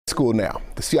School now.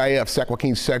 The CIF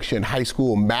Joaquin Section High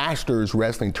School Masters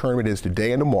Wrestling Tournament is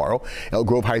today and tomorrow. Elk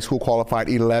Grove High School qualified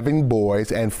 11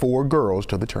 boys and 4 girls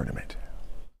to the tournament.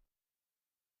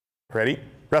 Ready?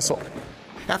 Wrestle.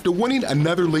 After winning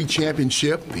another league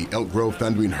championship, the Elk Grove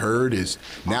Thundering Herd is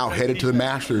now headed to the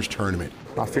Masters Tournament.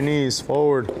 Off your knees,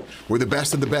 forward. Where the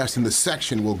best of the best in the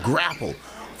section will grapple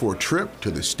for a trip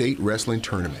to the state wrestling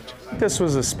tournament. This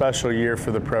was a special year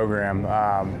for the program.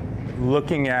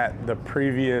 Looking at the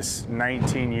previous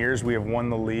 19 years, we have won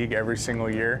the league every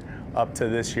single year up to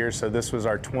this year, so this was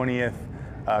our 20th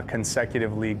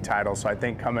consecutive league title. So I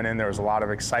think coming in there was a lot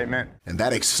of excitement. And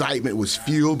that excitement was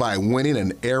fueled by winning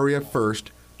an area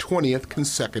first 20th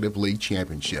consecutive league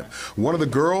championship. One of the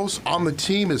girls on the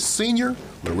team is senior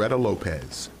Loretta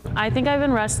Lopez. I think I've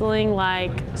been wrestling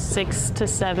like 6 to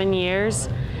 7 years,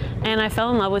 and I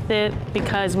fell in love with it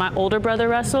because my older brother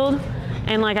wrestled,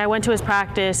 and like I went to his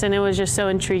practice and it was just so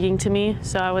intriguing to me.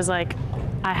 So I was like,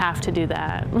 I have to do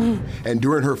that. And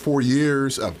during her 4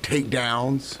 years of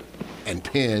takedowns and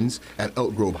pins at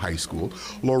Elk Grove High School,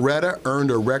 Loretta earned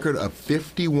a record of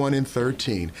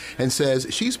 51-13 and says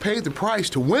she's paid the price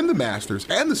to win the Masters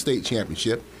and the state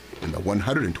championship in the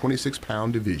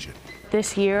 126-pound division.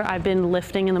 This year I've been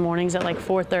lifting in the mornings at like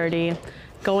 4:30,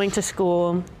 going to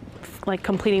school, like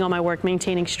completing all my work,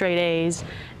 maintaining straight A's,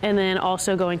 and then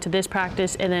also going to this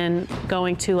practice and then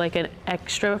going to like an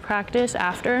extra practice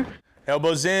after.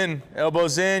 Elbows in,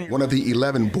 elbows in. One of the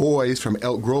 11 boys from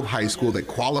Elk Grove High School that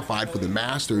qualified for the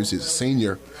Masters is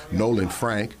senior Nolan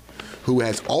Frank, who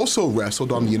has also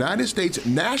wrestled on the United States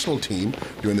national team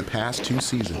during the past 2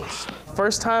 seasons.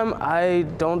 First time, I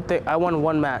won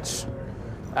 1 match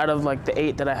out of like the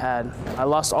 8 that I had. I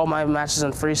lost all my matches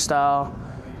in freestyle.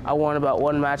 I won about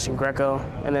 1 match in Greco,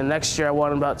 and then next year I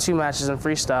won about 2 matches in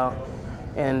freestyle,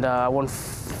 and I won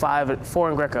 4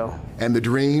 in Greco. And the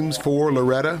dreams for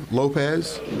Loretta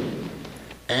Lopez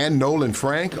and Nolan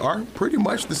Frank are pretty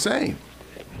much the same.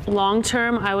 Long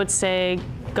term, I would say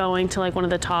going to like one of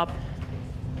the top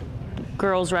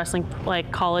girls wrestling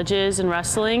like colleges in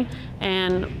wrestling,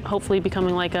 and hopefully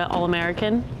becoming like an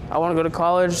All-American. I want to go to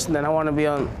college, and then I want to be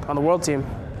on the world team.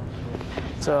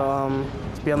 So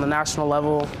to be on the national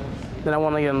level, then I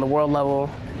want to get on the world level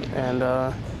and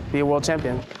be a world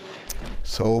champion.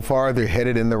 So far, they're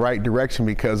headed in the right direction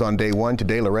because on day 1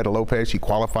 today, Loretta Lopez, she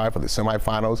qualified for the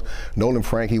semifinals. Nolan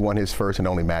Frank, he won his first and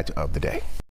only match of the day.